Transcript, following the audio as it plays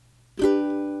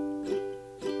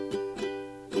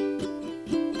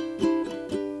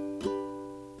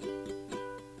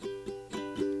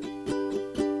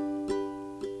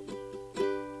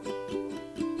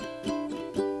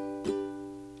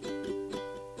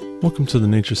Welcome to the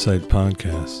Nature Site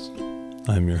Podcast.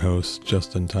 I'm your host,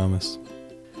 Justin Thomas.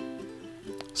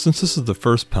 Since this is the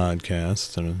first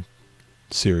podcast in a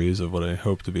series of what I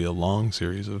hope to be a long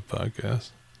series of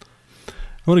podcasts, I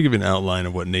want to give you an outline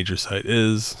of what Nature Site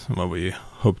is and what we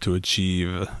hope to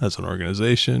achieve as an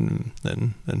organization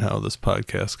and how this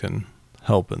podcast can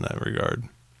help in that regard.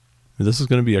 This is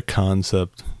going to be a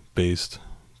concept-based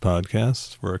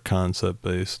podcast. We're a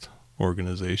concept-based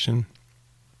organization.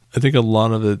 I think a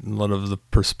lot of the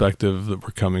perspective that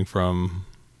we're coming from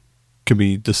can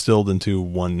be distilled into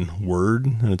one word,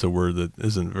 and it's a word that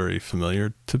isn't very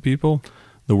familiar to people.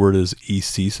 The word is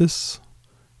ecesis,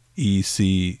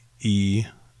 E-C-E-S-I-S,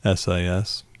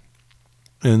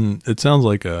 and it sounds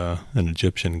like an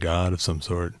Egyptian god of some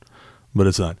sort, but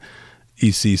it's not.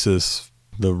 Ecesis,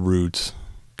 the root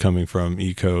coming from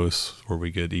ecos, where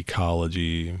we get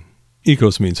ecology.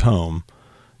 Ecos means home.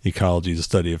 Ecology is the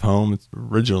study of home. It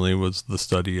originally was the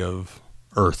study of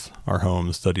Earth, our home,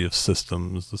 the study of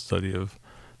systems, the study of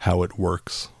how it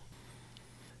works.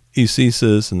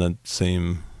 Ecesis, in that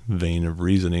same vein of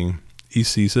reasoning,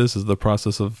 ecesis is the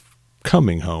process of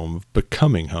coming home, of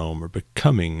becoming home, or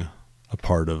becoming a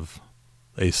part of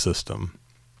a system.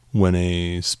 When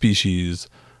a species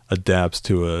adapts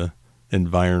to an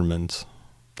environment,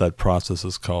 that process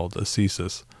is called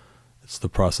ecesis. It's the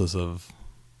process of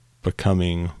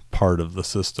becoming part of the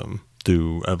system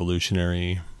through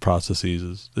evolutionary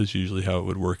processes is usually how it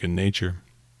would work in nature.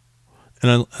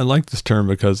 And I like this term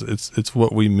because it's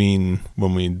what we mean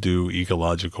when we do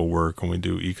ecological work, when we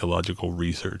do ecological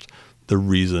research. The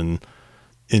reason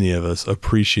any of us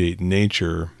appreciate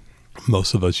nature,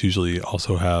 most of us usually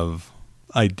also have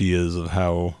ideas of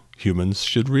how humans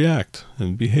should react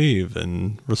and behave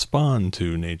and respond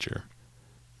to nature.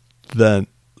 That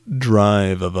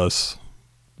drive of us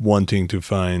wanting to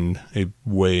find a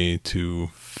way to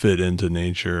fit into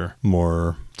nature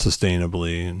more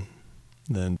sustainably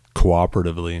and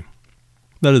cooperatively.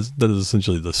 That is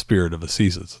essentially the spirit of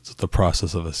ascesis. It's the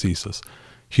process of ascesis.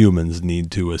 Humans need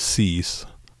to ascese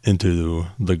into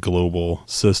the global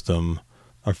system.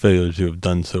 Our failure to have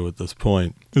done so at this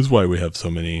point is why we have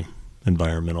so many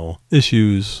environmental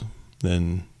issues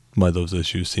and why those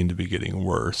issues seem to be getting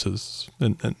worse.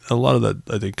 And a lot of that,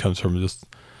 I think, comes from just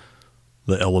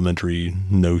the elementary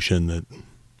notion that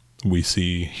we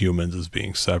see humans as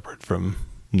being separate from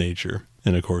nature.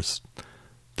 And of course,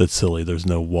 that's silly. There's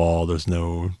no wall. There's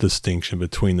no distinction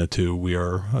between the two. We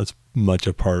are as much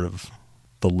a part of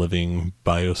the living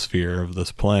biosphere of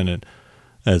this planet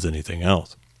as anything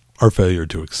else. Our failure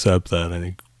to accept that, I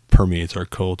think, permeates our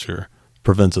culture,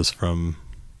 prevents us from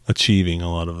achieving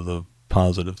a lot of the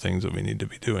positive things that we need to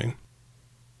be doing.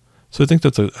 So I think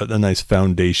that's a nice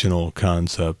foundational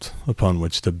concept upon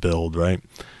which to build, right?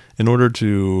 In order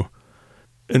to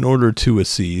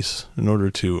ascese, in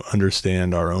order to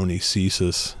understand our own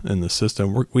ecesis in the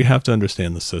system, we have to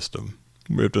understand the system.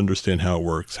 We have to understand how it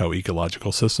works, how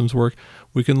ecological systems work.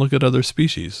 We can look at other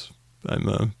species. I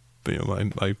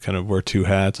kind of wear two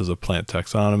hats as a plant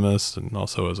taxonomist and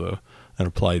also as an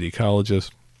applied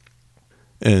ecologist.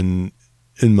 And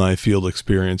in my field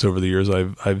experience over the years,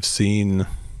 I've seen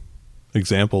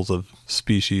examples of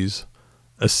species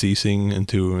accessing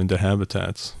into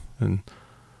habitats, and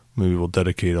maybe we'll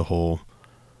dedicate a whole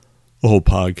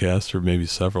podcast or maybe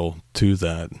several to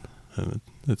that. And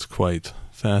it's quite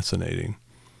fascinating.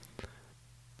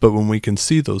 But when we can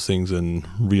see those things in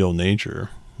real nature,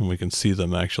 when we can see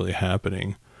them actually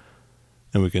happening,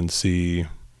 and we can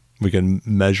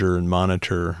measure and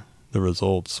monitor the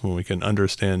results, when we can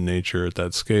understand nature at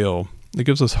that scale, it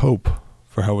gives us hope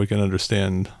for how we can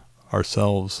understand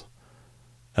ourselves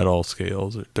at all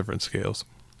scales or different scales.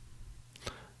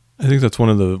 I think that's one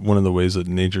of the ways that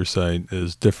Nature Site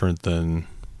is different than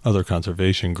other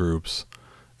conservation groups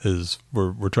is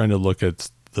we're trying to look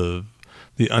at the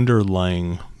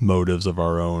underlying motives of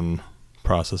our own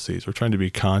processes. We're trying to be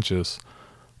conscious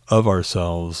of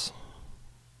ourselves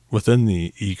within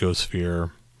the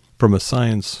ecosphere from a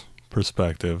science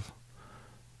perspective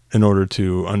in order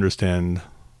to understand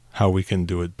how we can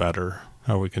do it better,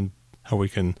 how we can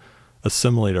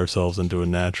assimilate ourselves into a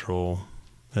natural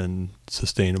and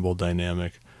sustainable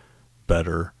dynamic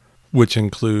better, which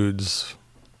includes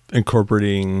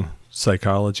incorporating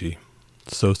psychology,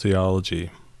 sociology,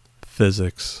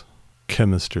 physics,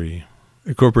 chemistry,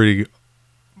 incorporating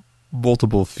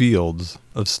multiple fields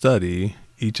of study,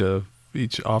 each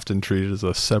often treated as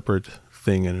a separate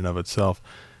thing in and of itself,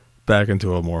 back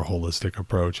into a more holistic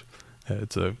approach.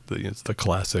 It's the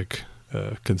classic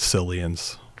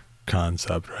consilience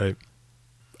concept, right?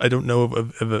 I don't know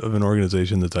of an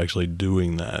organization that's actually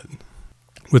doing that.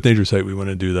 With Nature Site, we want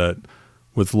to do that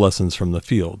with lessons from the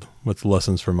field, with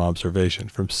lessons from observation,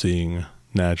 from seeing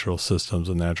natural systems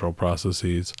and natural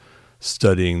processes,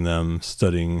 studying them,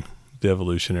 studying the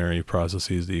evolutionary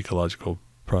processes, the ecological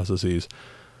processes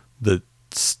that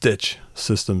stitch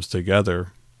systems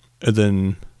together, and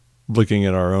then looking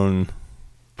at our own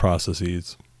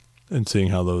processes and seeing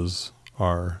how those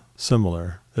are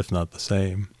similar, if not the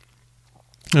same,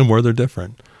 and where they're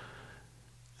different.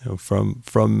 From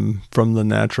the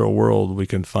natural world, we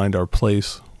can find our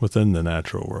place within the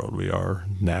natural world. We are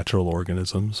natural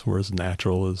organisms. We're as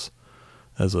natural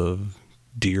as a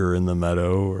deer in the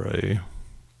meadow or a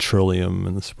trillium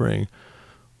in the spring.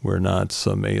 We're not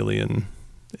some alien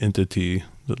entity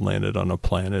that landed on a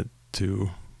planet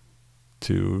to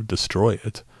destroy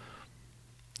it.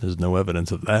 There's no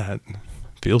evidence of that.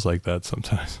 Feels like that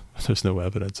sometimes, but there's no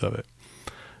evidence of it.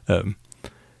 And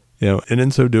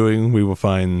in so doing, we will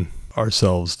find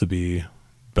ourselves to be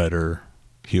better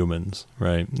humans,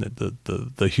 right?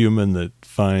 The human that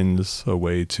finds a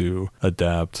way to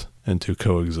adapt and to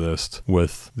coexist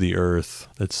with the earth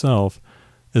itself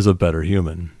is a better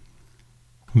human.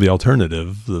 The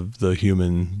alternative, the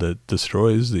human that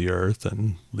destroys the earth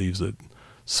and leaves it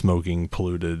smoking,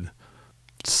 polluted,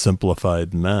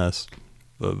 simplified mess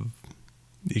of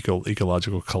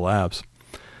ecological collapse,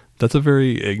 that's a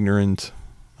very ignorant,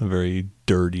 a very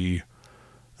dirty,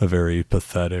 a very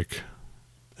pathetic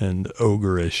and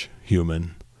ogreish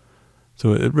human.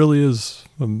 So it really is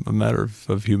a matter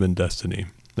of human destiny,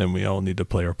 and we all need to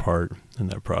play our part in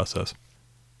that process.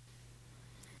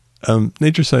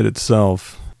 NatureSite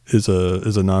itself is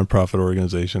a nonprofit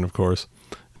organization, of course.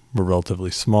 We're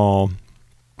relatively small.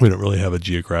 We don't really have a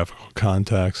geographical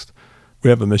context. We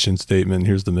have a mission statement.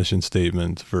 Here's the mission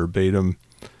statement verbatim: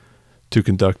 to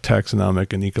conduct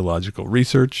taxonomic and ecological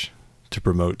research, to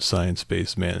promote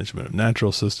science-based management of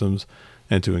natural systems,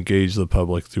 and to engage the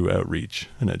public through outreach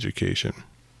and education.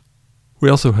 We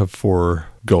also have 4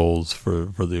 goals for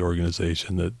the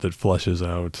organization that fleshes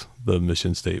out the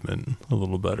mission statement a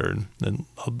little better. And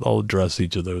I'll address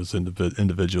each of those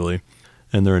individually,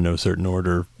 and they're in no certain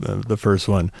order. The first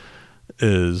one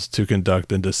is to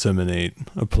conduct and disseminate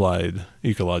applied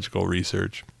ecological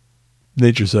research.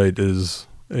 NatureSite is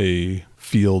a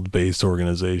field-based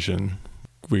organization.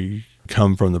 We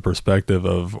come from the perspective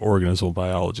of organismal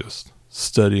biologists,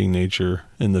 studying nature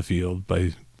in the field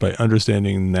by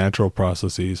understanding natural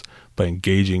processes, by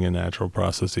engaging in natural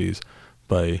processes,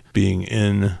 by being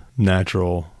in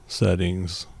natural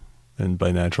settings. And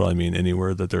by natural, I mean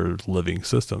anywhere that there are living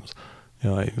systems.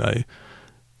 I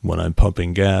when I'm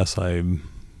pumping gas, I'm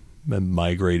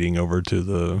migrating over to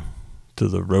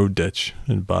the road ditch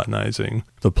and botanizing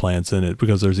the plants in it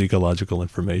because there's ecological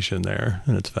information there,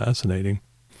 and it's fascinating.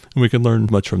 And we can learn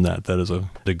much from that. That is a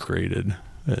degraded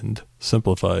and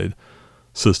simplified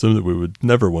system that we would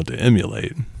never want to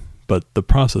emulate, but the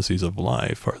processes of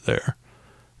life are there.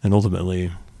 And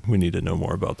ultimately, we need to know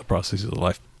more about the processes of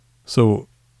life. So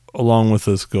along with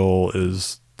this goal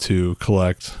is to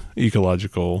collect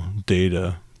ecological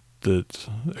data that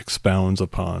expounds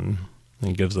upon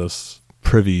and gives us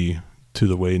privy to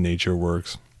the way nature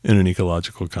works in an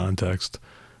ecological context.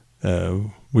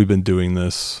 We've been doing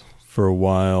this for a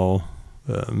while.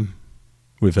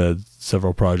 We've had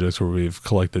several projects where we've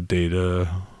collected data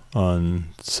on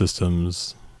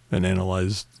systems and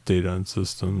analyzed data on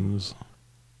systems.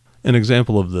 An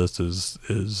example of this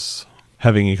is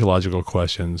having ecological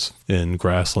questions in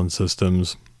grassland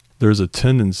systems. There's a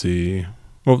tendency,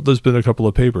 well, there's been a couple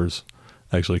of papers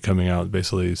actually coming out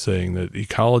basically saying that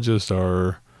ecologists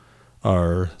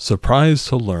are surprised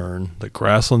to learn that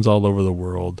grasslands all over the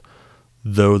world,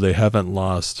 though they haven't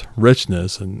lost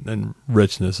richness, and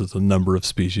richness is the number of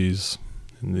species,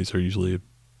 and these are usually,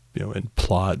 in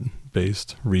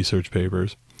plot-based research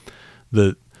papers,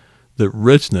 that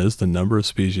richness, the number of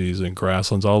species in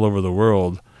grasslands all over the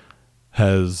world,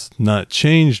 has not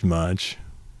changed much,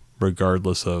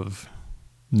 regardless of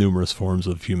numerous forms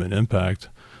of human impact,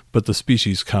 but the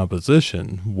species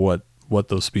composition, what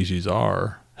those species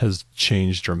are, has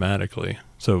changed dramatically.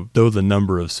 So though the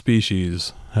number of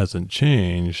species hasn't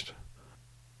changed,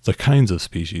 the kinds of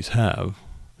species have.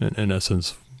 In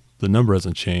essence, the number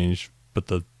hasn't changed, but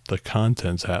the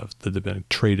contents have, that have been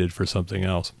traded for something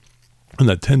else. And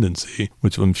that tendency,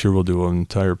 which I'm sure we'll do an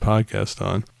entire podcast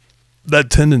on,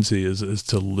 that tendency is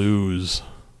to lose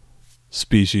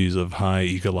species of high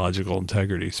ecological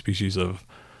integrity, species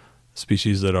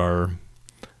that are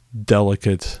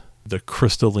delicate, the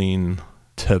crystalline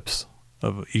tips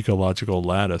of ecological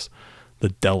lattice, the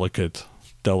delicate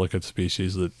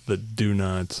species that do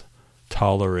not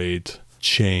tolerate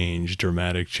change,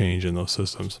 dramatic change in those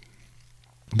systems.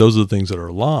 Those are the things that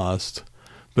are lost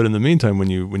But in the meantime, when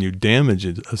you damage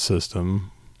a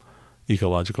system,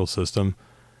 ecological system,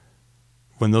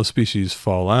 when those species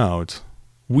fall out,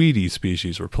 weedy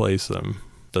species replace them.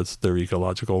 That's their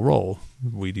ecological role.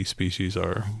 Weedy species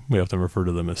we often refer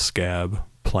to them as scab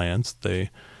plants. They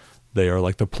are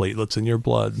like the platelets in your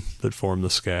blood that form the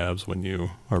scabs when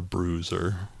you are bruised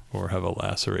or have a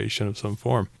laceration of some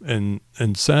form. And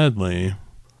sadly,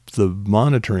 the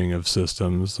monitoring of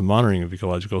systems, the monitoring of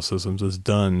ecological systems is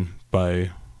done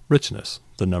by richness,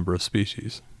 the number of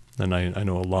species. And I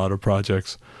know a lot of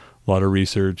projects, a lot of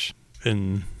research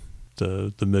in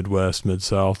the Midwest,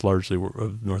 Mid-South, largely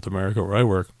of North America where I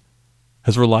work,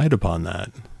 has relied upon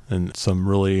that. And some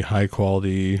really high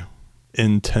quality,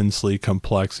 intensely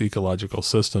complex ecological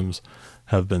systems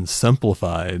have been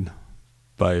simplified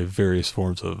by various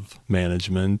forms of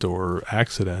management or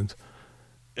accident.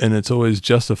 And it's always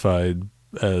justified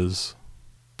as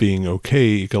being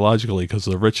okay ecologically because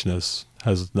the richness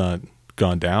has not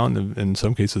gone down. In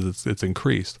some cases, it's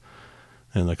increased.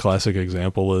 And the classic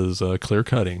example is clear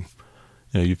cutting.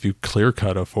 If you clear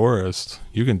cut a forest,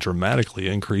 you can dramatically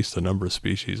increase the number of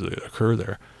species that occur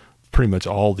there. Pretty much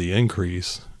all the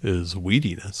increase is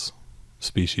weediness.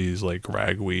 Species like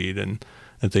ragweed and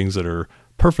things that are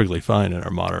perfectly fine in our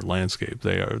modern landscape.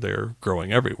 They're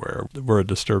growing everywhere. We're a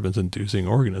disturbance-inducing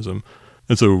organism.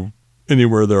 And so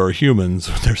anywhere there are humans,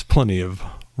 there's plenty of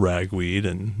ragweed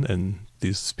and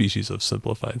these species of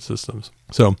simplified systems.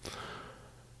 So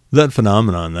that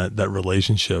phenomenon, that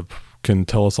relationship can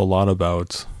tell us a lot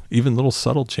about even little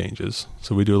subtle changes.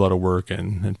 So we do a lot of work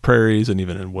in prairies and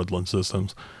even in woodland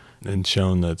systems and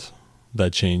shown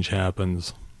that change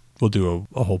happens. We'll do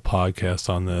a whole podcast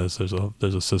on this. There's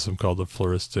a system called the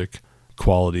Floristic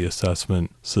Quality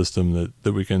Assessment System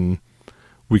that we can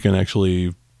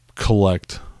actually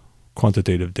collect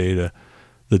quantitative data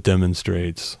that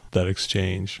demonstrates that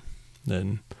exchange.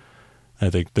 And I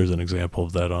think there's an example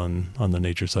of that on the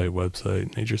NatureSite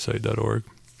website, naturesite.org,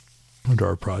 under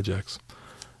our projects.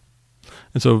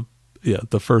 And so,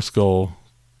 the first goal,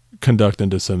 conduct and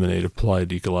disseminate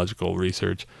applied ecological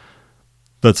research.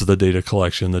 That's the data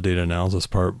collection, the data analysis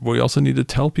part. We also need to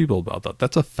tell people about that.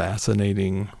 That's a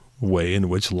fascinating way in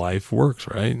which life works,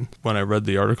 right? When I read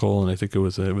the article, and I think it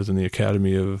was in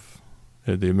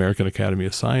the American Academy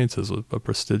of Sciences, a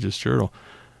prestigious journal,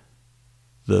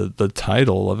 the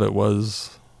title of it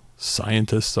was,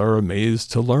 "Scientists are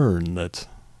amazed to learn that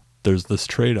there's this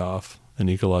trade-off in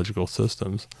ecological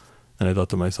systems." And I thought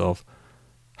to myself,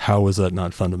 how is that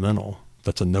not fundamental?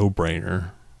 That's a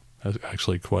no-brainer. I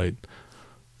actually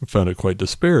found it quite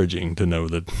disparaging to know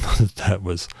that that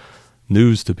was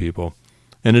news to people.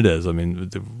 And it is. I mean,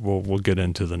 we'll get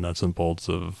into the nuts and bolts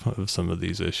of some of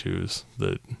these issues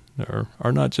that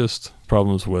are not just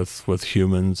problems with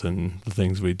humans and the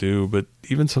things we do, but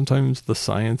even sometimes the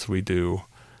science we do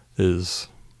is,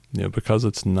 because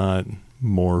it's not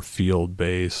more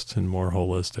field-based and more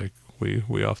holistic,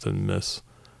 we often miss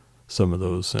some of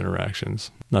those interactions.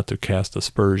 Not to cast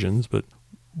aspersions, but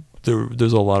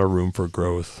there's a lot of room for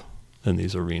growth in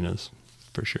these arenas,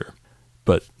 for sure.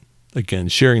 But again,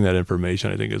 sharing that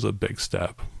information, I think, is a big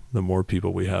step. The more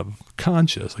people we have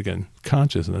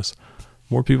consciousness,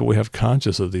 more people we have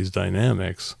conscious of these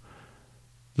dynamics,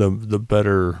 the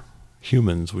better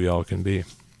humans we all can be.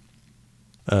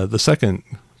 The second,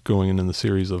 going in the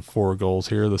series of 4 goals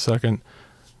here, the second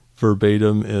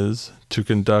verbatim is to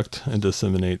conduct and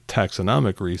disseminate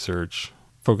taxonomic research,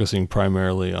 focusing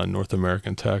primarily on North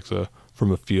American taxa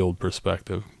from a field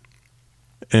perspective.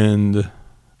 And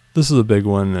this is a big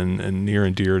one and near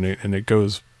and dear, and it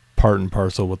goes part and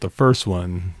parcel with the first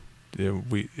one.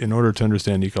 In order to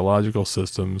understand ecological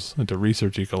systems and to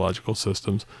research ecological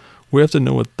systems, we have to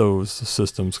know what those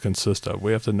systems consist of.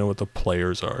 We have to know what the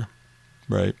players are,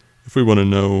 right? If we want to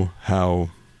know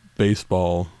how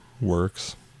baseball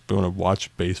works, if we want to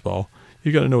watch baseball,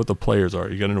 you got to know what the players are.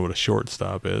 You got to know what a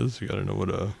shortstop is. You got to know what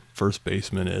a first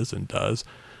baseman is and does.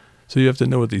 So you have to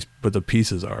know what the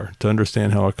pieces are. To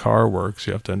understand how a car works,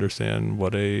 you have to understand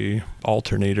what a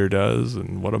alternator does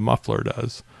and what a muffler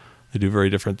does. They do very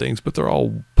different things, but they're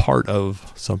all part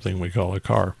of something we call a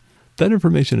car. That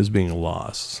information is being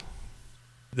lost.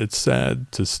 It's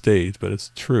sad to state, but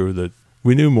it's true that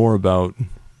we knew more about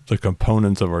the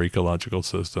components of our ecological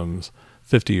systems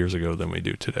 50 years ago than we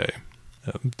do today.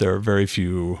 There are very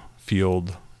few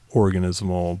field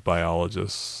organismal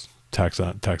biologists,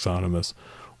 taxonomists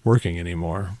working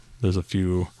anymore. There's a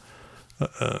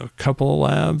couple of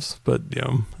labs, but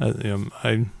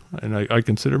I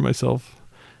consider myself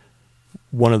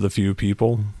one of the few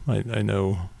people. I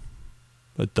know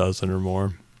a dozen or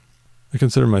more. I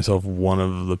consider myself one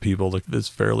of the people that is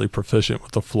fairly proficient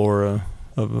with the flora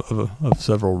of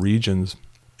several regions.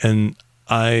 And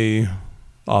I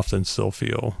often still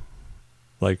feel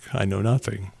like I know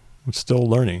nothing. I'm still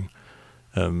learning.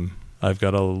 I've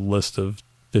got a list of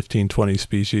 15, 20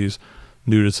 species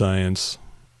new to science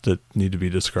that need to be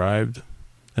described.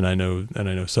 And I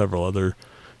know several other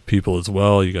people as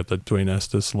well. You got the Duane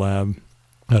Estes lab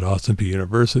at Austin Peay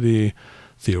University,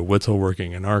 Theo Witzel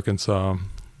working in Arkansas,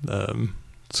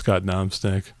 Scott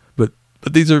Nomsnick.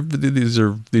 But these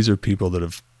are people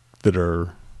that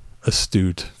are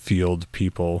astute field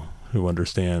people who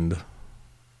understand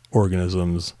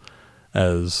organisms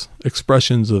as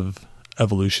expressions of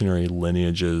evolutionary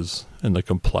lineages and the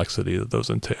complexity that those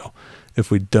entail.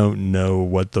 If we don't know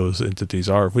what those entities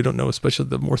are, if we don't know especially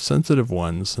the more sensitive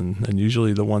ones, and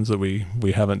usually the ones that we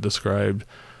haven't described,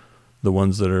 the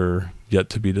ones that are yet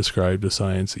to be described to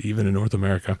science, even in North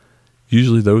America,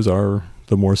 usually those are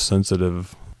the more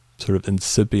sensitive, sort of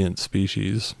incipient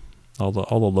species. All the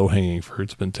low-hanging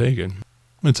fruit's been taken.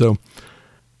 And so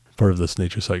part of this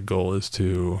Nature Site goal is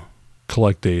to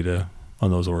collect data on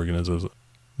those organisms,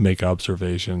 make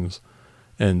observations,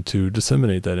 and to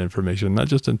disseminate that information, not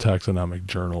just in taxonomic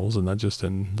journals and not just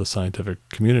in the scientific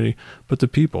community, but to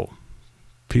people.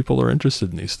 People are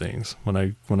interested in these things. When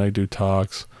I do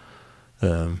talks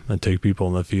and take people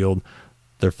in the field,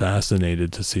 they're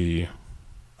fascinated to see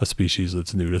a species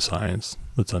that's new to science,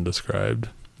 that's undescribed,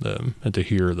 and to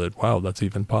hear that, wow, that's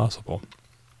even possible.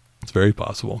 It's very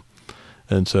possible.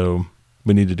 And so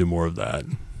we need to do more of that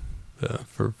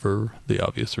for the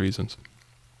obvious reasons.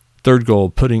 Third goal,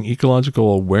 putting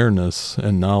ecological awareness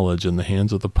and knowledge in the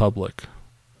hands of the public.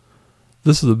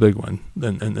 This is a big one.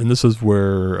 And this is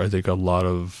where I think a lot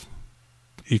of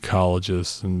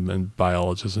ecologists and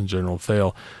biologists in general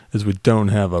fail, is we don't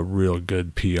have a real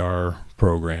good PR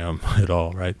program at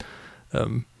all, right?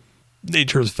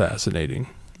 Nature is fascinating.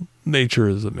 Nature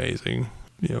is amazing.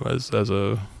 You know, as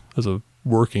a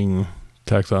working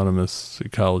taxonomist,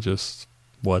 ecologist,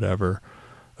 whatever,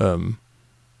 I'm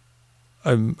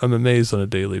amazed on a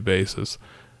daily basis.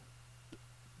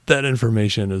 That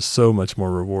information is so much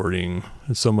more rewarding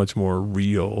and so much more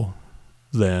real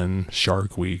than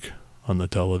Shark Week on the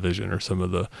television, or some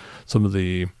of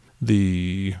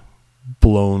the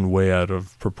blown way out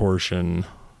of proportion,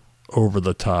 over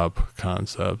the top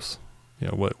concepts. You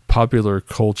know, what popular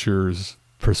culture's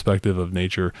perspective of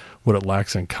nature, what it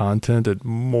lacks in content, it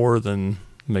more than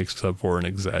makes up for an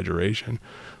exaggeration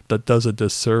that does a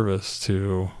disservice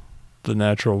to the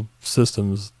natural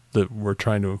systems that we're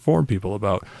trying to inform people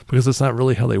about, because it's not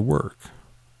really how they work.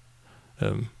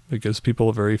 It gives people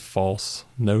a very false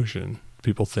notion.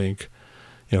 People think,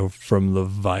 you know, from the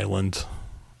violent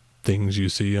things you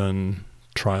see on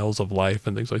Trials of Life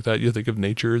and things like that, you think of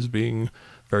nature as being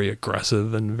very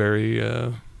aggressive and very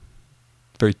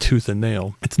tooth and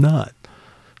nail. It's not.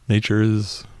 Nature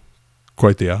is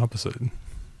quite the opposite.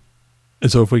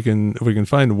 And so if we can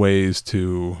find ways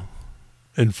to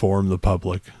inform the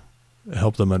public,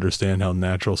 help them understand how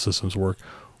natural systems work,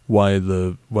 why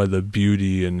the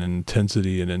beauty and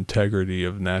intensity and integrity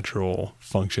of natural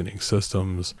functioning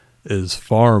systems is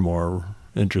far more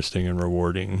interesting and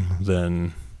rewarding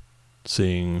than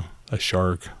seeing a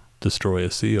shark destroy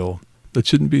a seal.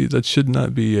 That should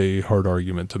not be a hard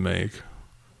argument to make.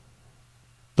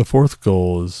 The fourth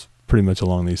goal is pretty much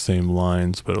along these same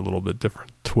lines, but a little bit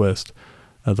different twist.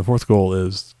 The fourth goal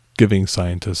is giving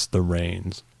scientists the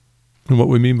reins. And what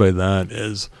we mean by that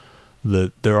is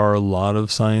that there are a lot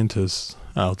of scientists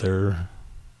out there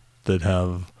that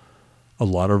have a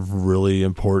lot of really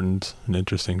important and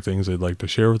interesting things they'd like to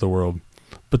share with the world,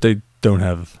 but they don't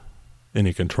have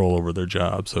any control over their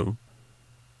job. So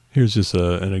here's just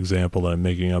an example that I'm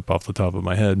making up off the top of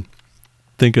my head.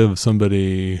 Think of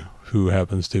somebody who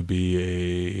happens to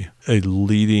be a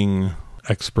leading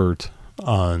expert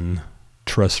on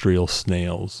terrestrial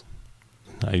snails.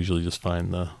 I usually just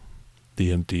find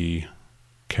the empty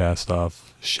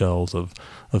cast-off shells of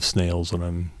snails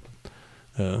when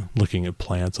I'm looking at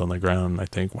plants on the ground, and I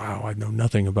think, wow, I know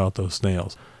nothing about those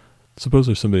snails. Suppose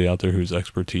there's somebody out there whose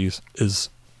expertise is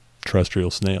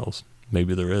terrestrial snails.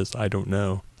 Maybe there is. I don't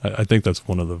know. I think that's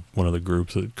one of the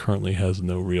groups that currently has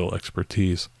no real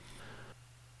expertise.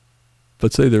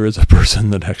 But say there is a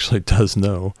person that actually does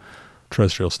know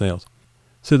terrestrial snails.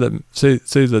 Say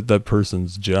that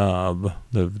person's job,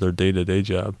 their day-to-day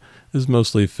job, is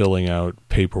mostly filling out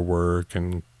paperwork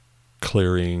and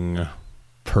clearing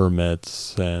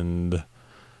permits and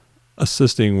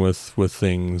assisting with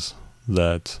things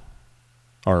that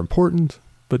are important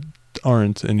but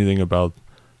aren't anything about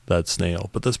that snail.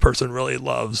 But this person really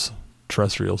loves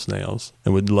terrestrial snails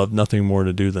and would love nothing more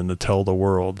to do than to tell the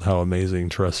world how amazing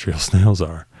terrestrial snails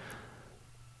are.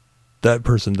 that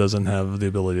person doesn't have the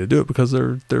ability to do it because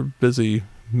they're busy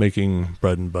making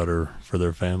bread and butter for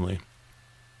their family.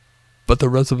 But the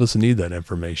rest of us need that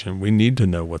information. We need to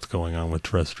know what's going on with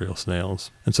terrestrial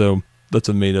snails. And so that's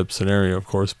a made up scenario, of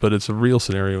course, but it's a real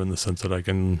scenario in the sense that I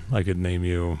could name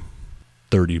you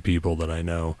 30 people that I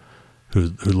know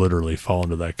who literally fall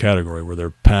into that category where they're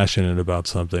passionate about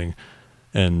something.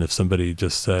 And if somebody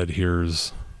just said,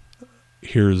 here's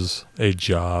a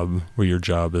job where your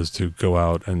job is to go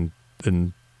out and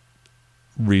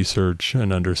research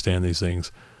and understand these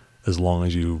things, as long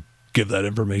as you give that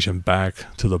information back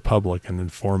to the public and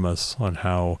inform us on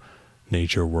how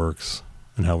nature works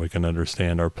and how we can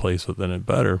understand our place within it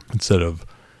better, instead of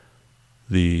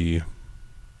the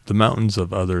mountains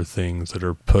of other things that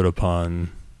are put upon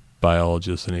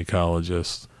biologists and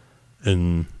ecologists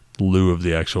in lieu of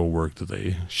the actual work that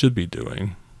they should be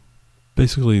doing.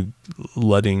 Basically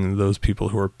letting those people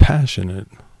who are passionate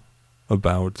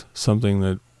about something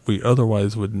that we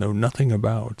otherwise would know nothing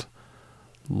about,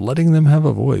 letting them have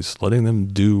a voice, letting them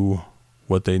do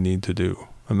what they need to do.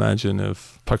 Imagine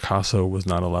if Picasso was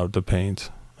not allowed to paint.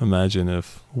 Imagine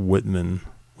if Whitman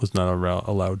was not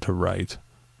allowed to write.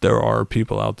 There are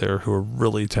people out there who are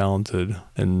really talented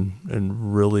and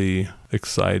really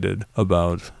excited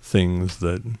about things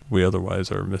that we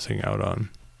otherwise are missing out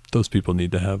on. Those people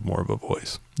need to have more of a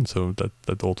voice. And so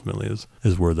that ultimately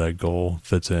is where that goal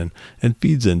fits in and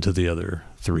feeds into the other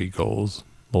three goals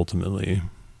ultimately,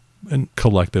 and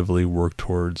collectively work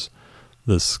towards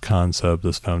this concept,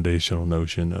 this foundational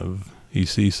notion of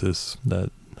aesthesis,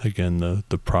 that again,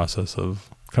 the process of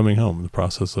coming home, the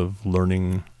process of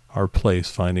learning our place,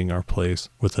 finding our place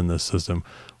within this system.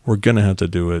 We're going to have to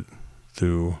do it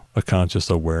through a conscious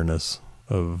awareness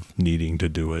of needing to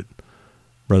do it,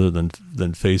 rather than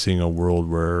facing a world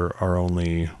where our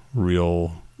only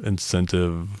real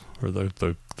incentive, or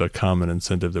the common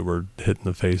incentive that we're hit in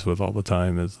the face with all the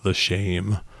time, is the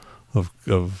shame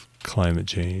of climate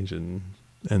change and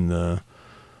the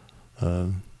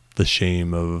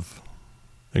shame of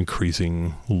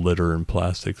increasing litter and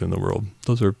plastics in the world.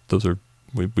 Those are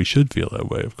we should feel that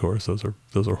way, of course.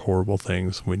 Those are horrible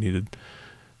things we need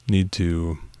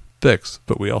to fix,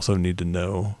 but we also need to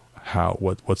know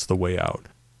what's the way out.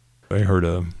 I heard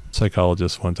a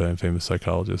psychologist one time, famous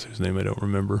psychologist whose name I don't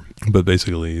remember, but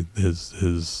basically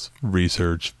his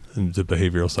research into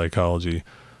behavioral psychology,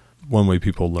 one way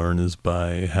people learn is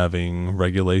by having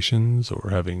regulations or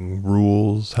having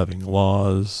rules, having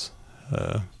laws,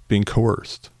 being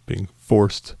coerced, being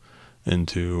forced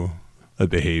into a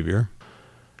behavior.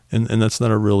 And that's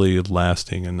not a really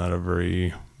lasting and not a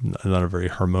very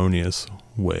harmonious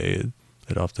way.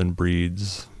 It often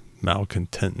breeds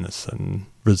malcontentness and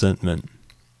resentment.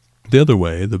 The other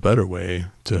way, the better way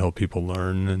to help people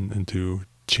learn and to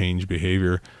change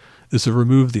behavior, is to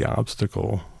remove the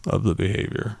obstacle of the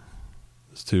behavior.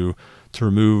 Is to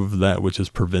remove that which is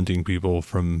preventing people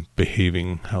from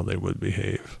behaving how they would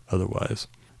behave otherwise.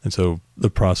 And so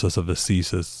the process of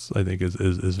ascesis, I think, is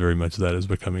very much that, is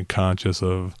becoming conscious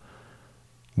of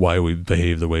why we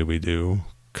behave the way we do,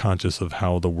 conscious of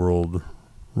how the world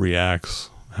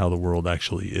reacts, how the world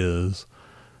actually is,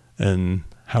 and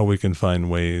how we can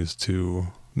find ways to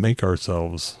make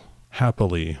ourselves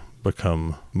happily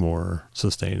become more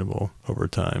sustainable over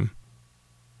time.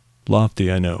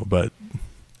 Lofty, I know, but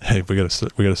hey, we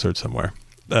gotta start somewhere.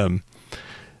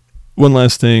 One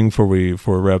last thing before we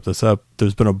wrap this up.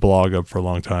 There's been a blog up for a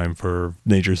long time for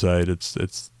Natureside.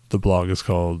 It's the blog is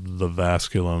called The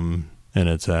Vasculum, and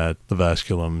it's at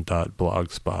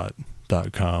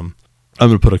thevasculum.blogspot.com. I'm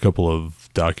going to put a couple of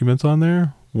documents on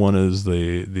there. One is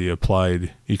the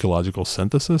applied ecological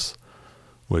synthesis,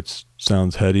 which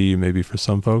sounds heady maybe for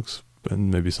some folks, and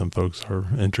maybe some folks'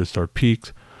 interests are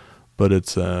piqued, but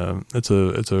it's a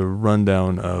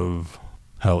rundown of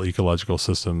how ecological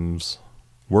systems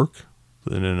work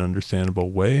in an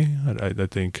understandable way. I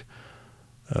think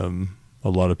a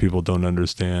lot of people don't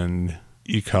understand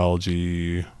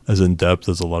ecology as in depth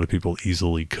as a lot of people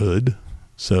easily could.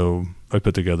 So I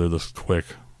put together this quick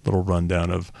little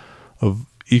rundown of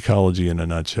ecology in a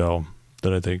nutshell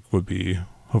that I think would be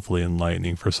hopefully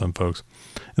enlightening for some folks.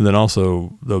 And then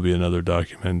also there'll be another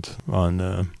document on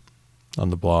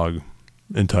the blog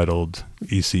entitled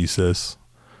aesthesis,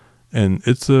 and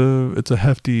it's a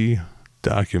hefty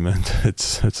document.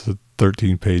 It's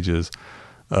 13 pages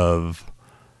of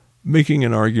making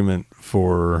an argument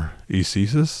for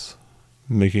aesthesis,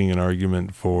 making an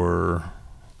argument for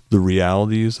the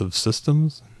realities of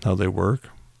systems, how they work.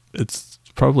 It's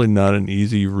probably not an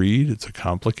easy read. It's a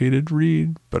complicated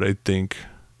read, but I think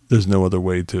there's no other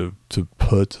way to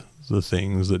put the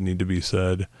things that need to be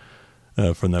said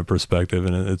from that perspective.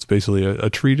 And it's basically a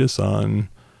treatise on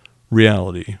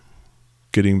reality,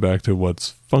 getting back to what's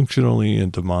functionally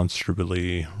and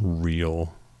demonstrably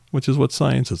real, which is what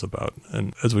science is about.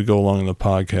 And as we go along in the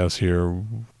podcast here,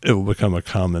 it will become a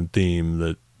common theme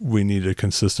that we need to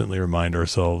consistently remind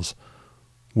ourselves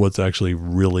what's actually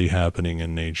really happening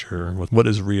in nature, what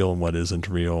is real and what isn't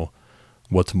real,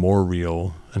 what's more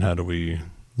real, and how do we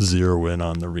zero in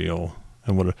on the real,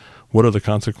 and what are the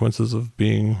consequences of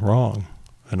being wrong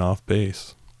and off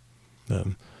base.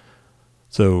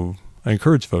 So I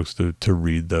encourage folks to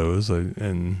read those,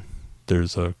 and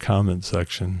there's a comment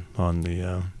section on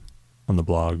the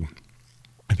blog.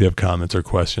 If you have comments or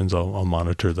questions, I'll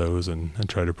monitor those and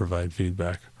try to provide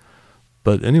feedback.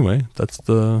 But anyway, that's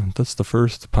the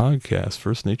first podcast,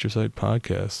 first Nature Site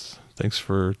podcast. Thanks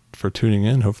for tuning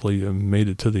in. Hopefully you made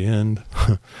it to the end.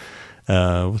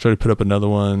 We'll try to put up another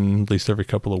one at least every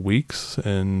couple of weeks,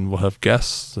 and we'll have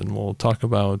guests, and we'll talk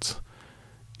about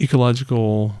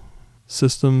ecological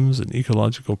systems and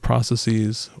ecological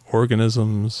processes,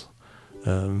 organisms,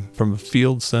 from a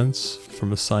field sense,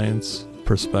 from a science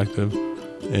perspective,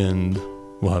 and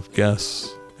we'll have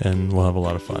guests, and we'll have a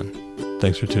lot of fun.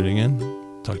 Thanks for tuning in.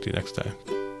 Talk to you next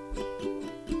time.